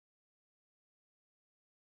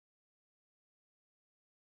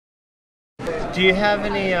Do you have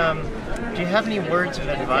any words of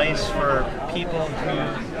advice for people who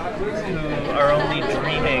are only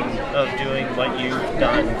dreaming of doing what you've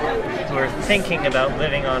done, who are thinking about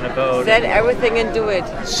living on a boat? Sell everything and do it.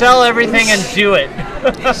 Sell everything and do it.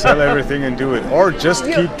 Sell everything and do it, or just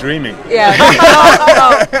keep dreaming. Yeah,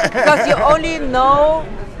 no, because you only know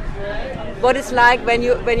what it's like when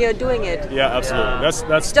you're doing it. Yeah, absolutely. Yeah.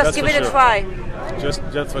 That's Just give it a try. Just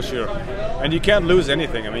for sure. And you can't lose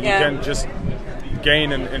anything. I mean, you can just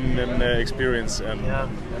gain in experience and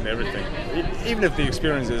everything. Even if the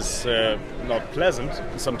experience is not pleasant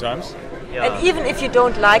sometimes. Yeah. And even if you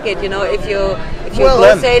don't like it, you know, if you Well, go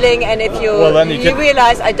then- sailing and if you Well, then you can-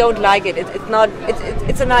 realize I don't like it,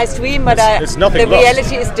 it's a nice dream, but It's nothing the lost.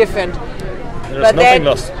 reality is different. There's But nothing then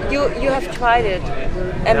lost. you have tried it,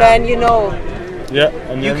 and then you know. Yeah,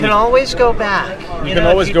 and You then can always go back. you can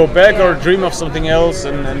always go back or dream of something else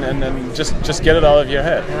and just get it out of your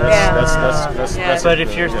head. That's But it.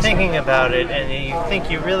 if you're Yes. thinking about it and you think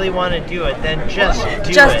you really want to do it, then just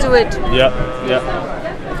Do it. Yeah.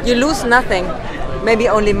 You lose nothing, maybe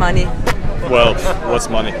only money. Well, what's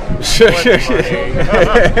money?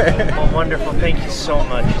 Well, wonderful. Thank you so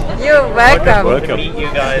much. You're welcome. Wonderful to meet you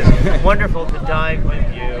guys. Wonderful to dive with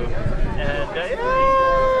you. And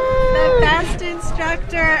The best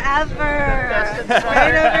instructor ever.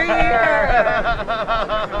 Right over here.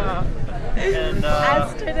 And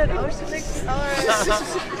Astrid and Ocean Explorer.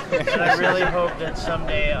 and I really hope that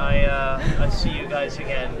someday I see you guys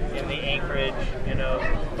again in the anchorage. You know,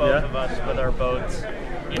 both of us with our boats.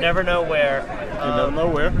 You never know where. You don't know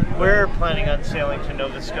where. We're planning on sailing to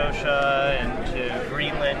Nova Scotia and to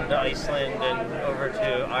Greenland, Iceland, and over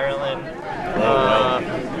to Ireland.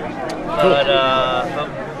 But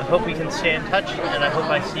I hope we can stay in touch, and I hope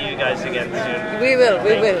I see you guys again soon. We will.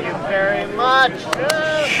 Thank you very much.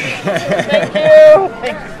 Thank you.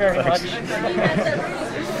 Thank you very much.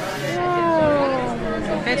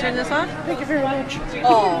 Can I turn this on? Thank you very much.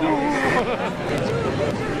 Oh.